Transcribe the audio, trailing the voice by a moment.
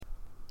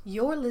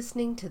You're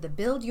listening to the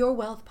Build Your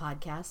Wealth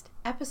podcast,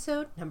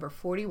 episode number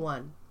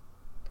 41.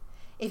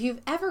 If you've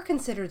ever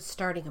considered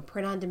starting a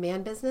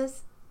print-on-demand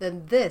business,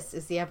 then this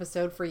is the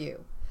episode for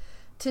you.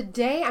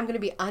 Today, I'm going to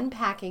be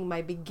unpacking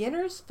my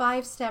beginner's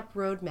 5-step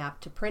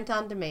roadmap to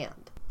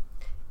print-on-demand.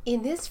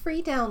 In this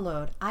free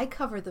download, I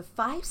cover the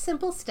 5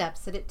 simple steps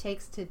that it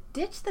takes to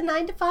ditch the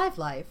 9-to-5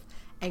 life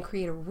and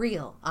create a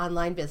real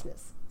online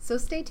business. So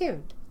stay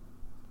tuned.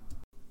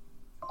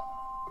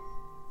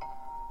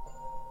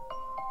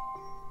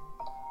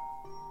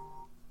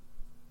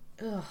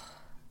 Ugh.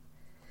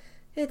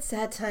 It's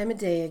that time of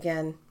day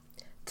again.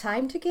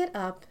 Time to get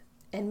up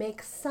and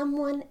make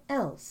someone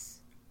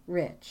else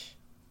rich.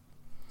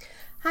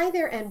 Hi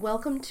there and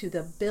welcome to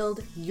the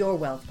Build Your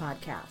Wealth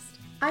podcast.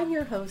 I'm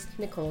your host,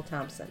 Nicole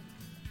Thompson.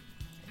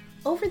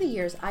 Over the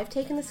years, I've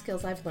taken the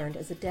skills I've learned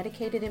as a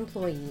dedicated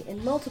employee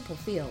in multiple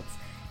fields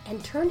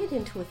and turned it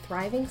into a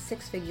thriving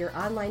 6-figure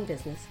online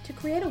business to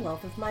create a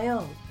wealth of my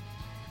own.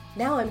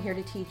 Now I'm here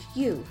to teach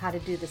you how to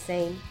do the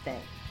same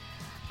thing.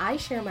 I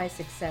share my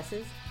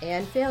successes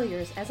and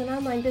failures as an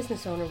online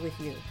business owner with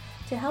you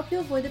to help you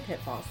avoid the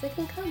pitfalls that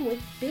can come with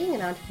being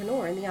an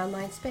entrepreneur in the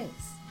online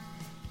space.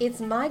 It's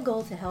my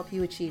goal to help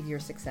you achieve your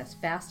success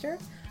faster,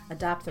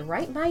 adopt the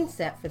right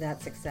mindset for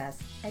that success,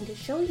 and to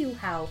show you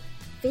how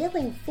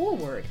failing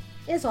forward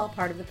is all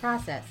part of the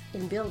process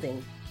in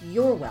building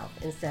your wealth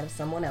instead of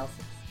someone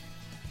else's.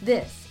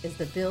 This is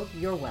the Build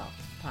Your Wealth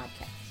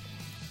podcast.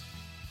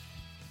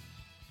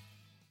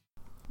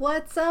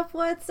 What's up?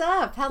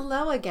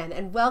 Hello again,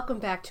 and welcome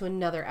back to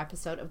another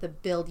episode of the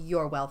Build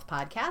Your Wealth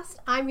podcast.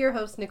 I'm your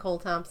host, Nicole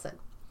Thompson.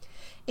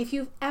 If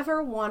you've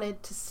ever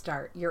wanted to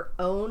start your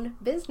own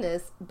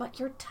business, but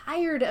you're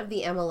tired of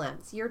the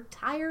MLMs, you're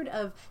tired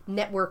of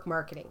network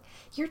marketing,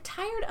 you're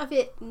tired of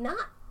it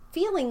not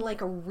feeling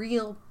like a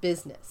real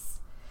business,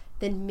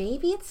 then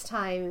maybe it's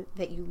time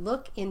that you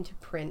look into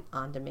print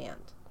on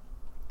demand.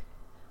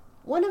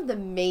 One of the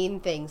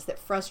main things that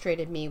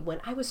frustrated me when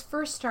I was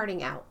first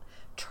starting out,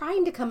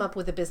 trying to come up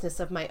with a business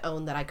of my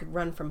own that I could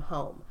run from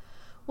home,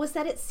 was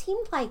that it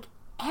seemed like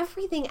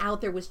everything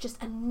out there was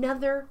just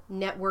another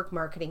network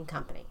marketing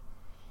company.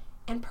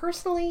 And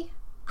personally,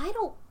 I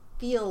don't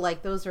feel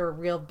like those are a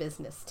real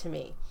business to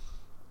me.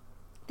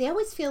 They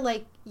always feel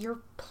like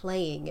you're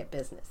playing at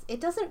business. It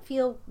doesn't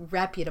feel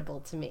reputable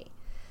to me.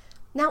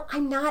 Now,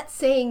 I'm not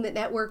saying that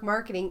network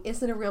marketing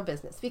isn't a real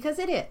business, because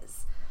it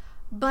is.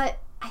 But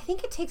I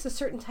think it takes a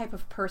certain type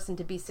of person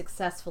to be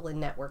successful in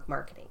network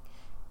marketing.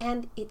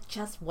 And it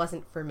just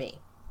wasn't for me.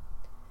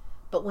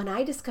 But when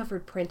I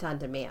discovered print on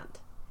demand,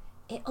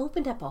 it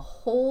opened up a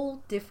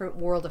whole different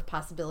world of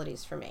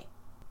possibilities for me.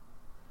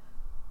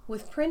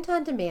 With print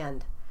on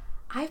demand,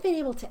 I've been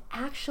able to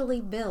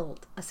actually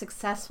build a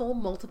successful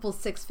multiple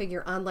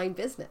 6-figure online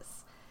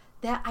business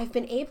that I've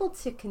been able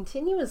to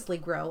continuously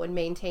grow and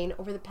maintain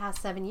over the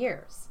past 7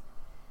 years.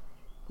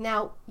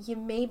 Now, you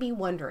may be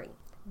wondering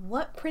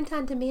what print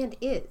on demand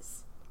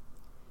is.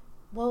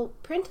 Well,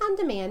 print on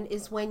demand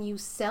is when you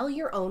sell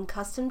your own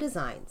custom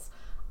designs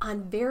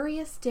on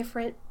various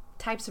different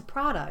types of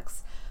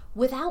products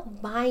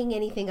without buying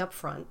anything up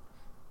front,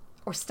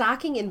 or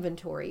stocking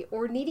inventory,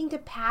 or needing to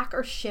pack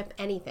or ship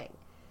anything.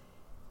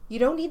 You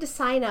don't need to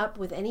sign up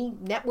with any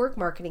network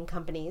marketing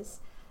companies.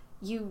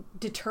 You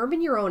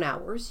determine your own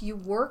hours, you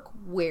work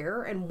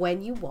where and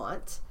when you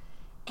want,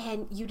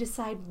 and you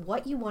decide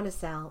what you want to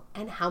sell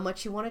and how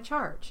much you want to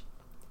charge.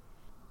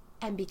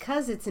 And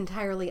because it's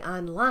entirely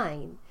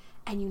online,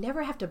 and you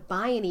never have to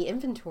buy any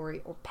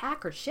inventory or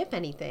pack or ship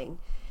anything,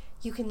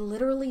 you can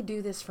literally do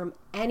this from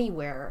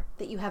anywhere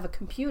that you have a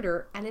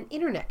computer and an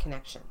internet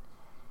connection.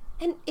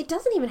 And it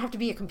doesn't even have to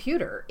be a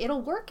computer.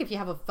 It'll work if you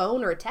have a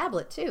phone or a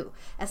tablet too.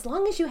 As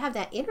long as you have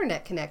that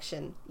internet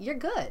connection, you're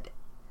good.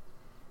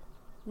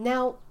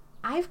 Now,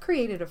 I've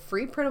created a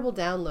free printable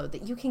download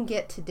that you can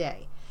get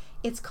today.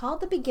 It's called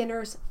the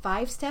Beginner's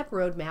 5-Step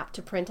Roadmap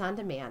to Print on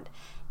Demand,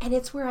 and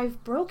it's where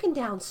I've broken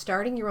down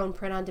starting your own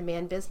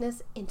print-on-demand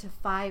business into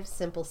 5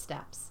 simple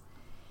steps.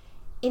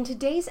 In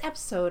today's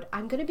episode,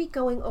 I'm going to be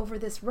going over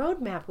this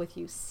roadmap with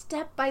you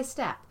step by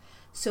step.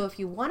 So if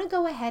you want to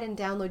go ahead and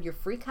download your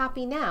free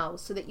copy now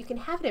so that you can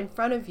have it in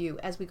front of you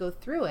as we go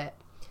through it,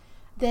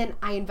 then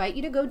I invite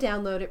you to go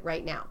download it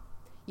right now.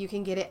 You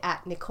can get it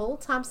at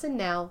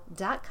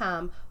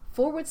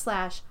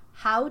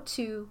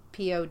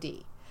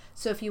NicoleThompsonNow.com/howtopod.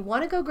 So if you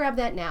want to go grab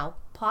that now,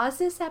 pause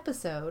this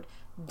episode,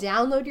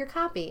 download your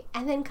copy,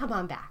 and then come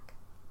on back.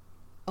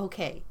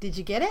 Okay, did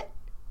you get it?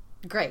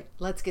 Great,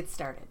 let's get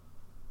started.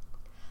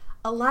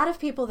 A lot of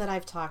people that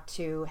I've talked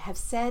to have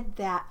said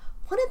that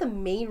one of the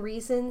main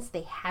reasons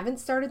they haven't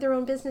started their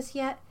own business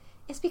yet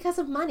is because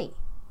of money.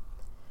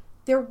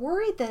 They're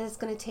worried that it's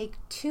going to take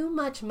too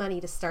much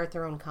money to start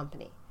their own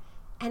company.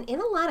 And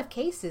in a lot of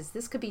cases,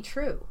 this could be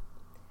true.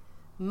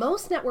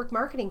 Most network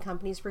marketing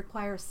companies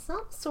require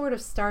some sort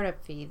of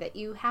startup fee that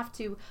you have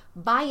to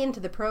buy into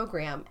the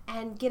program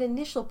and get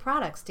initial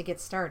products to get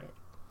started.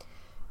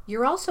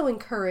 You're also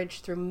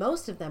encouraged through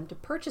most of them to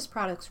purchase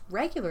products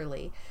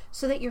regularly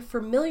so that you're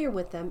familiar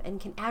with them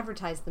and can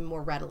advertise them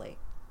more readily.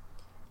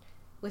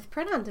 With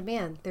print on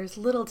demand, there's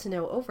little to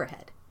no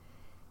overhead.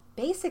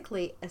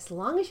 Basically, as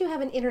long as you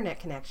have an internet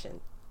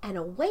connection and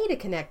a way to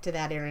connect to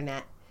that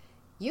internet,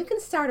 you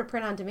can start a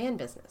print on demand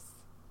business.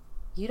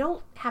 You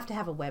don't have to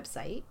have a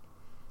website.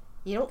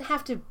 You don't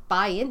have to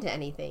buy into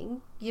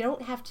anything. You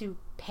don't have to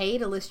pay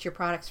to list your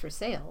products for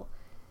sale.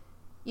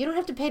 You don't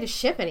have to pay to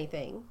ship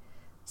anything.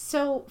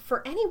 So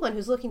for anyone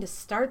who's looking to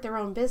start their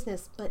own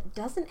business but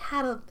doesn't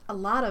have a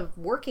lot of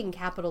working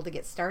capital to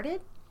get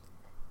started,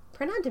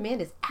 print on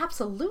demand is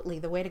absolutely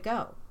the way to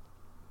go.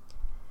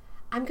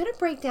 I'm going to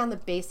break down the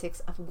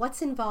basics of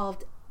what's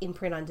involved in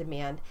print on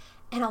demand,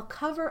 and I'll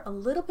cover a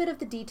little bit of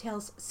the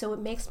details so it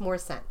makes more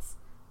sense.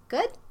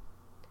 Good?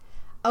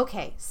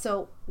 Okay,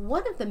 so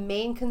one of the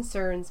main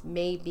concerns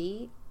may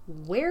be,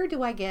 where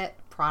do I get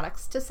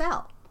products to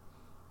sell?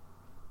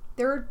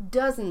 There are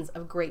dozens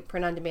of great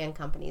print-on-demand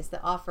companies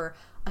that offer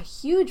a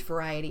huge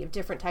variety of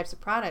different types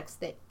of products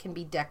that can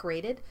be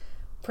decorated,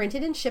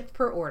 printed and shipped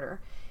per order.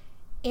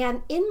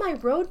 And in my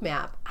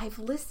roadmap, I've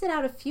listed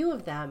out a few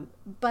of them,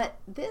 but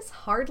this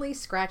hardly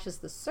scratches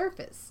the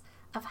surface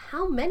of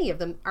how many of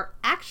them are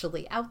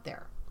actually out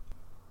there.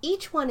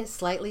 Each one is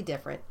slightly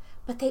different,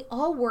 but they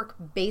all work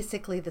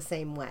basically the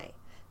same way.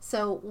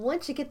 So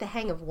once you get the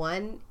hang of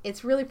one,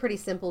 it's really pretty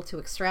simple to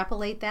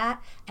extrapolate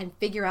that and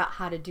figure out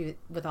how to do it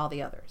with all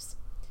the others.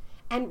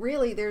 And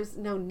really, there's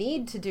no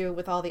need to do it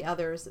with all the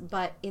others,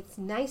 but it's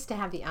nice to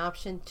have the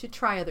option to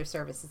try other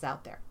services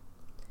out there.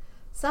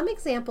 Some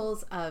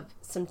examples of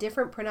some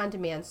different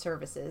print-on-demand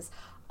services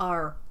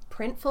are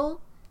Printful,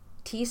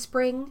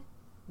 Teespring,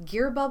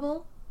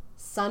 Gearbubble,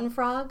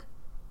 Sunfrog,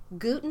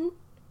 Gooten,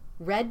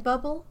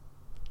 Redbubble,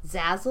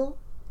 Zazzle,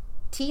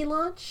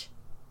 T-Launch,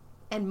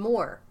 and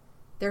more.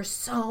 There's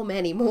so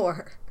many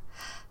more.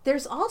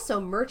 There's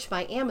also Merch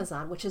by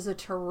Amazon, which is a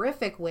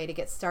terrific way to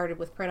get started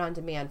with print on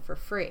demand for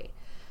free,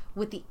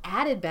 with the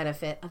added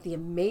benefit of the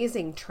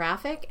amazing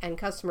traffic and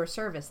customer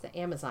service that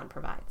Amazon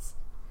provides.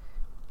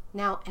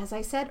 Now, as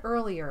I said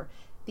earlier,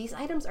 these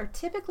items are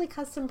typically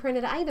custom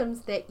printed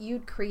items that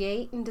you'd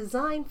create and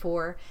design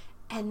for,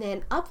 and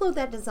then upload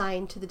that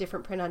design to the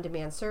different print on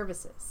demand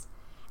services.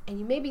 And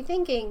you may be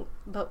thinking,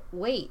 but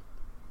wait,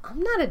 I'm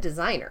not a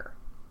designer.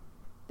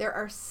 There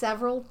are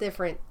several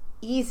different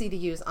easy to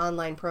use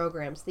online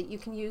programs that you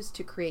can use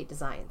to create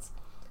designs.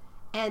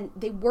 And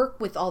they work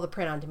with all the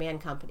print on demand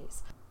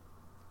companies.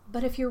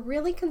 But if you're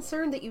really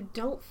concerned that you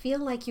don't feel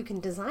like you can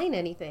design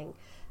anything,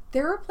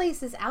 there are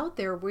places out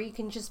there where you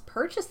can just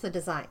purchase the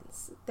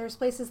designs. There's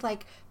places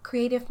like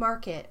Creative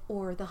Market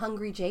or The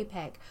Hungry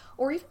JPEG,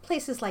 or even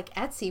places like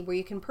Etsy where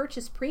you can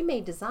purchase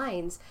pre-made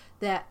designs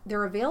that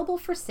they're available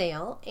for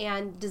sale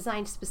and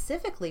designed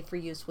specifically for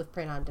use with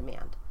print on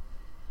demand.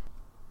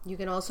 You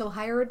can also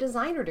hire a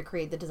designer to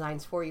create the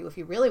designs for you if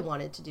you really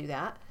wanted to do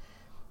that.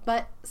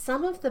 But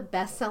some of the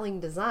best-selling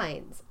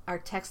designs are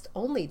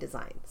text-only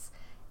designs,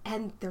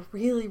 and they're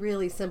really,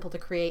 really simple to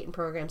create in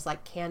programs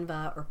like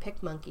Canva or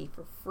PicMonkey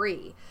for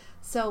free.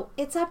 So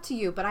it's up to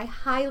you, but I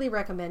highly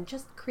recommend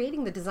just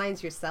creating the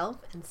designs yourself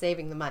and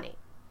saving the money.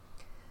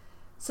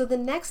 So the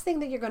next thing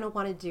that you're going to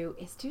want to do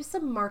is do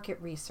some market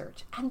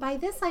research. And by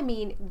this I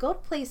mean go to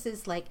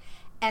places like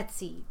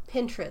Etsy,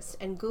 Pinterest,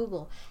 and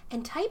Google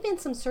and type in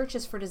some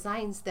searches for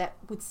designs that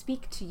would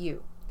speak to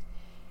you.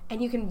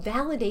 And you can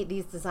validate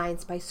these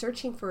designs by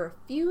searching for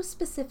a few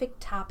specific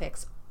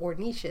topics or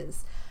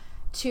niches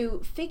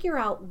to figure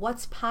out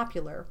what's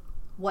popular,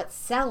 what's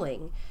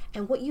selling,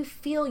 and what you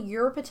feel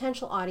your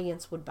potential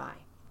audience would buy.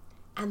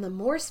 And the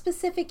more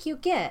specific you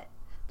get,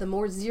 the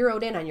more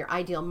zeroed in on your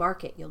ideal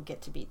market you'll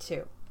get to be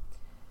too.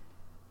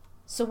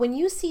 So when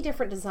you see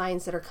different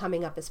designs that are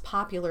coming up as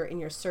popular in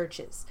your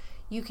searches,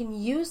 you can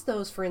use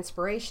those for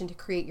inspiration to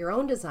create your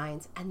own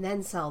designs and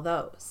then sell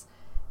those.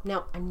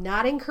 Now, I'm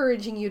not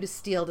encouraging you to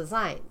steal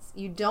designs.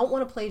 You don't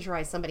want to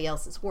plagiarize somebody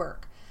else's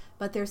work.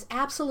 But there's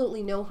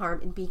absolutely no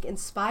harm in being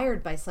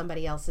inspired by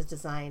somebody else's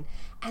design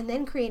and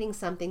then creating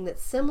something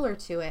that's similar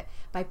to it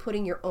by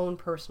putting your own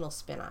personal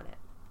spin on it.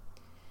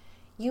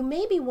 You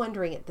may be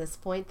wondering at this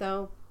point,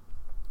 though,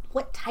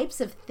 what types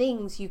of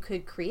things you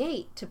could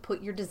create to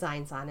put your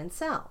designs on and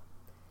sell.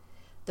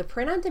 The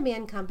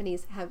print-on-demand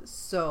companies have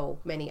so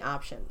many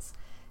options.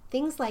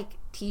 Things like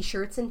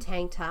t-shirts and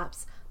tank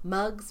tops,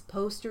 mugs,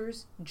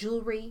 posters,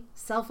 jewelry,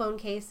 cell phone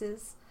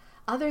cases.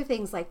 Other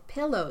things like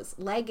pillows,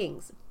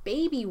 leggings,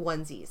 baby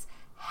onesies,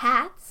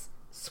 hats,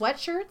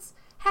 sweatshirts.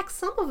 Heck,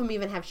 some of them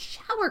even have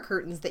shower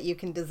curtains that you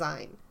can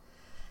design.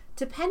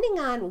 Depending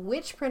on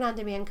which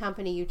print-on-demand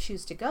company you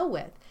choose to go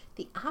with,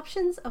 the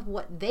options of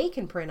what they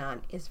can print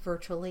on is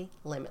virtually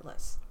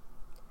limitless.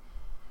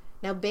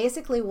 Now,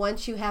 basically,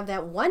 once you have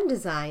that one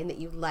design that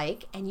you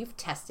like and you've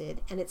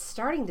tested and it's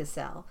starting to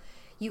sell,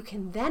 you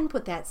can then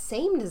put that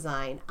same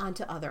design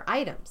onto other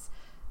items.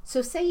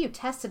 So say you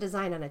test a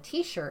design on a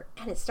t-shirt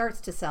and it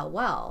starts to sell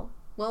well,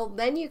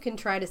 then you can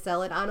try to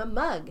sell it on a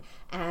mug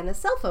and a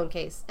cell phone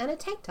case and a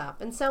tank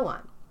top and so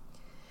on.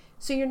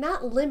 So you're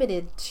not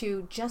limited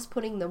to just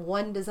putting the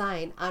one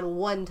design on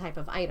one type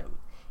of item.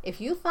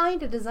 If you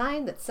find a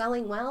design that's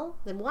selling well,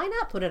 then why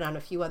not put it on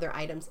a few other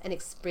items and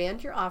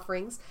expand your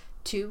offerings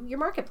to your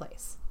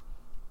marketplace.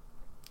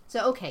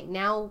 So, okay,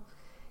 now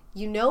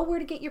you know where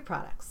to get your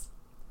products.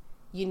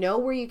 You know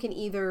where you can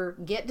either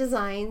get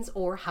designs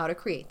or how to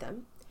create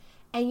them.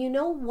 And you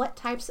know what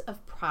types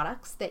of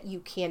products that you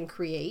can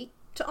create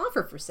to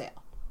offer for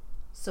sale.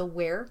 So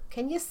where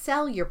can you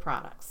sell your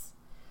products?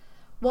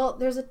 Well,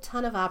 there's a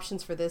ton of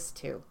options for this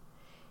too.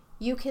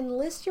 You can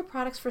list your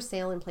products for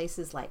sale in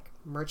places like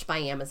Merch by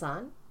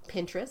Amazon,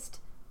 Pinterest,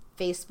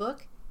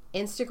 Facebook,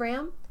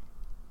 Instagram,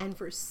 and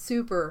for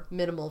super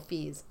minimal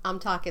fees, I'm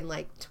talking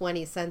like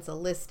 20 cents a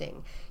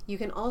listing, you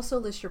can also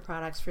list your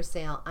products for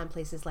sale on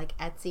places like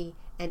Etsy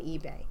and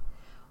eBay.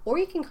 Or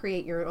you can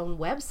create your own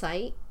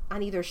website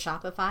on either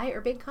Shopify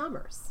or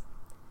BigCommerce.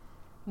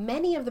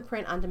 Many of the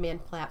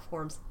print-on-demand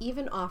platforms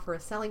even offer a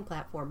selling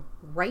platform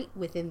right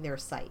within their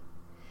site.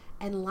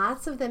 And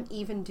lots of them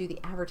even do the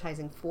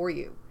advertising for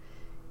you,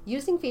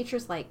 using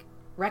features like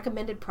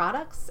recommended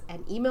products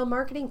and email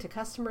marketing to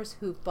customers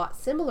who've bought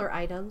similar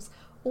items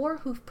or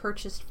who've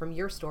purchased from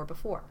your store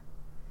before.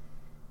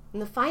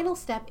 And the final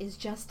step is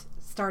just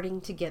starting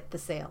to get the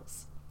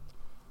sales.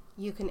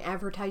 You can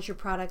advertise your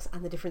products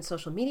on the different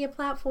social media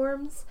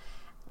platforms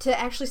to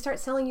actually start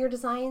selling your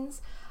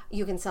designs.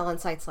 You can sell on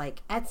sites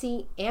like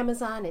Etsy,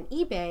 Amazon, and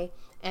eBay,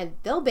 and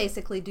they'll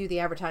basically do the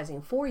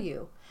advertising for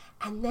you.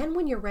 And then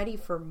when you're ready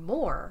for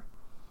more,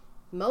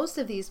 most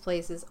of these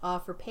places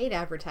offer paid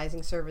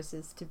advertising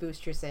services to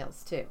boost your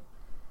sales too.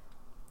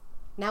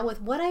 Now,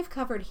 with what I've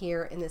covered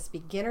here in this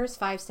beginner's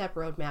 5-step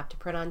roadmap to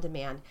print on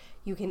demand,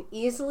 you can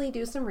easily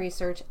do some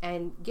research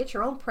and get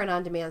your own print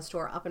on demand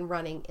store up and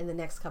running in the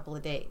next couple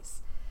of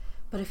days.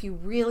 But if you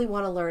really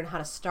want to learn how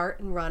to start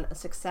and run a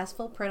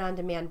successful print on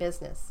demand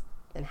business,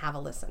 then have a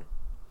listen.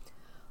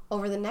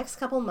 Over the next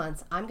couple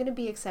months, I'm going to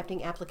be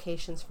accepting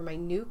applications for my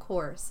new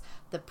course,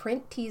 the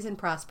Print Tease and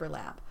Prosper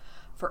Lab,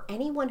 for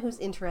anyone who's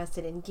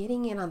interested in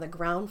getting in on the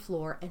ground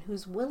floor and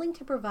who's willing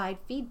to provide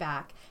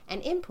feedback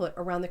and input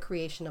around the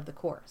creation of the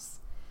course.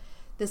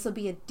 This will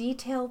be a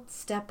detailed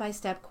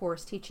step-by-step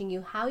course teaching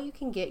you how you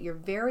can get your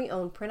very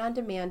own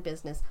print-on-demand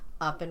business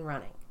up and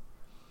running.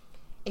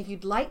 If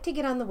you'd like to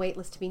get on the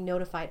waitlist to be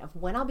notified of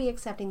when I'll be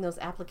accepting those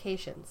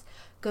applications,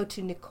 go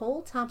to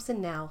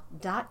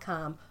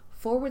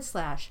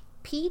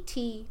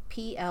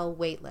NicoleThompsonNow.com/PTPL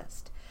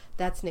waitlist.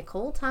 That's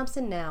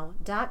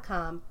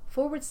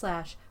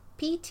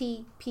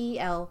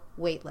NicoleThompsonNow.com/PTPL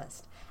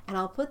waitlist. And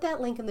I'll put that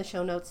link in the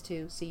show notes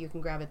too, so you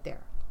can grab it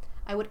there.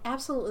 I would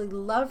absolutely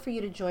love for you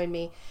to join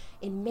me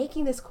in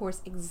making this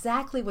course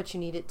exactly what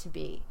you need it to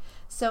be.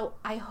 So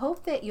I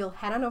hope that you'll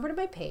head on over to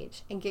my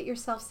page and get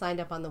yourself signed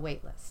up on the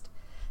waitlist.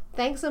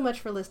 Thanks so much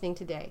for listening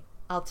today.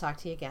 I'll talk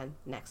to you again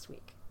next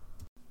week.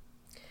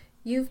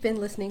 You've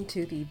been listening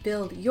to the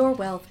Build Your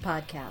Wealth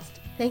podcast.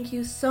 Thank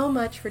you so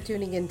much for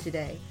tuning in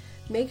today.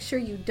 Make sure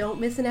you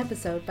don't miss an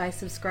episode by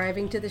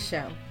subscribing to the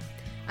show.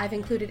 I've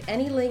included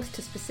any links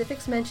to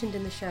specifics mentioned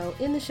in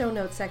the show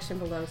notes section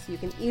below, so you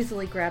can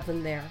easily grab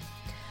them there.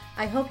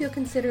 I hope you'll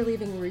consider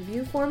leaving a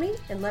review for me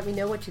and let me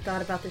know what you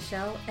thought about the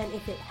show, and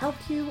if it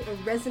helped you or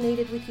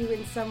resonated with you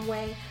in some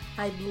way,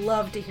 I'd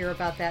love to hear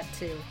about that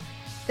too.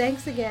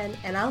 Thanks again,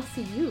 and I'll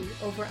see you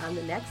over on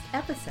the next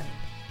episode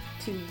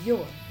to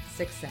your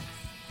success.